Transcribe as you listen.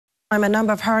A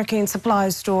number of hurricane supply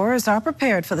stores are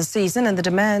prepared for the season and the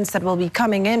demands that will be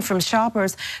coming in from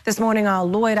shoppers. This morning, our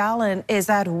Lloyd Allen is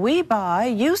at We Buy,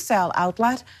 You Sell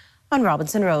outlet on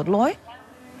Robinson Road. Lloyd?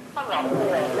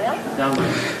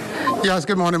 Yes,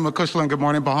 good morning, Macushla, and good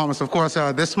morning, Bahamas. Of course,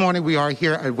 this morning we are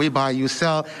here at We Buy, You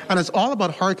Sell, and it's all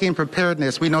about hurricane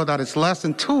preparedness. We know that it's less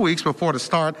than 2 weeks before the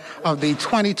start of the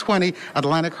 2020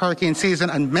 Atlantic hurricane season,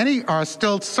 and many are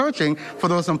still searching for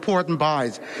those important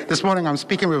buys. This morning, I'm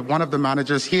speaking with one of the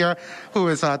managers here, who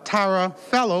is Tara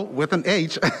Fellow, with an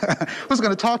H, who's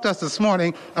going to talk to us this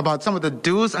morning about some of the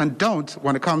do's and don'ts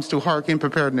when it comes to hurricane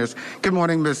preparedness. Good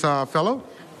morning, Ms. Fellow.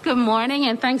 Good morning,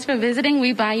 and thanks for visiting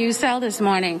We Buy, You Sell this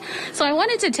morning. So I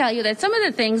wanted to tell you that some of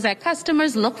the things that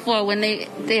customers look for when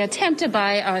they attempt to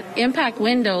buy an impact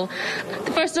window,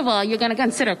 first of all, you're going to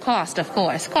consider cost, of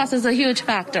course. Cost is a huge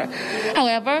factor.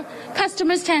 However,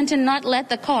 customers tend to not let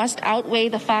the cost outweigh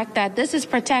the fact that this is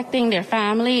protecting their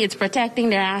family, it's protecting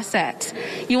their assets.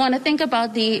 You want to think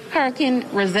about the hurricane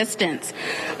resistance.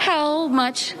 How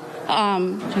much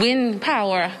wind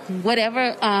power,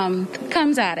 whatever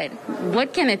comes at it,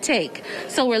 what can it take?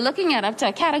 So we're looking at up to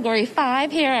a category 5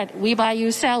 here at We Buy,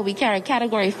 You Sell. We carry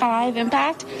category 5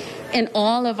 impact in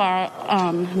all of our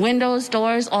windows,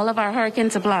 doors, all of our hurricane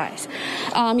supplies.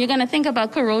 You're going to think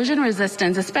about corrosion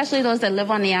resistance, especially those that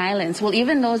live on the islands. Well,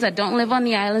 even those that don't live on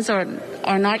the islands or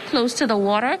are not close to the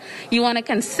water, you want to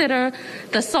consider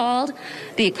the salt,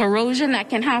 the corrosion that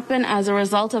can happen as a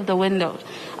result of the window.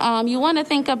 You want to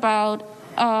think about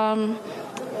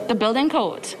the building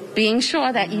codes, being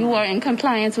sure that you are in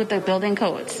compliance with the building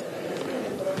codes.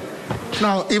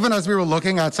 Now, even as we were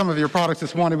looking at some of your products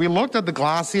this morning, we looked at the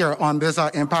glass here on this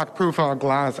impact-proof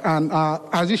glass. And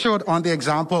as you showed on the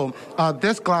example,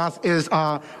 this glass is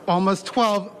almost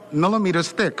 12 millimeters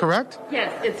thick, correct?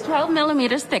 Yes, it's 12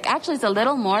 millimeters thick. Actually, it's a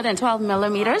little more than 12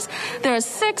 millimeters. There are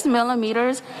 6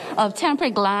 millimeters of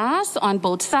tempered glass on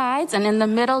both sides, and in the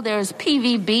middle there's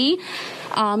PVB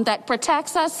that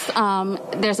protects us.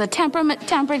 There's a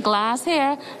tempered glass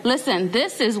here. Listen,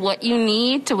 this is what you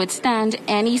need to withstand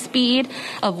any speed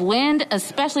of wind,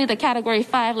 especially the category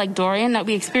 5 like Dorian that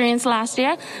we experienced last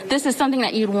year. This is something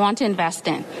that you'd want to invest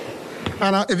in.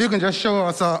 And if you can just show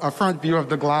us a front view of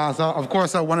the glass. Of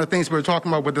course, one of the things we were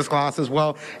talking about with this glass as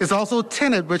well is also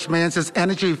tinted, which means it's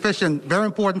energy efficient, very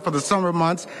important for the summer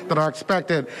months that are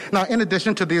expected. Now, in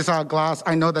addition to these glass,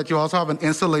 I know that you also have an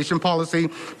installation policy.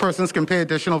 Persons can pay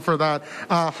additional for that.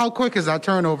 How quick is that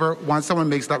turnover once someone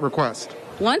makes that request?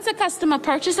 Once a customer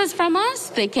purchases from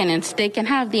us, they can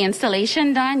have the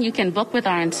installation done. You can book with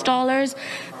our installers.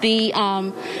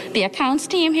 The accounts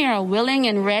team here are willing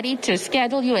and ready to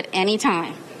schedule you at any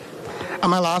time. And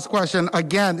my last question,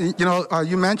 again,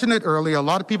 you mentioned it earlier. A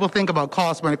lot of people think about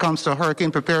cost when it comes to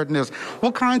hurricane preparedness.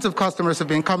 What kinds of customers have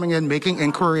been coming in, making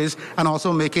inquiries, and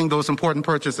also making those important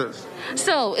purchases?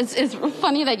 So it's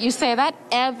funny that you say that.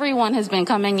 Everyone has been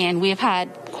coming in. We've had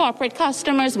corporate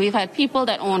customers. We've had people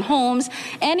that own homes.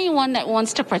 Anyone that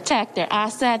wants to protect their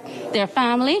asset, their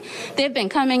family, they've been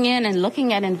coming in and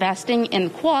looking at investing in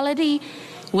quality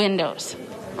windows.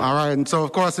 All right, and so,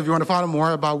 of course, if you want to find out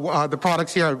more about the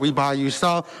products here at We Buy, You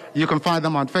Sell, you can find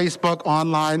them on Facebook,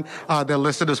 online. They're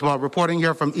listed as well. Reporting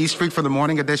here from East Street for the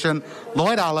Morning Edition,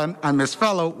 Lloyd Allen and Miss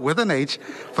Fellow, with an H,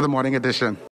 for the Morning Edition.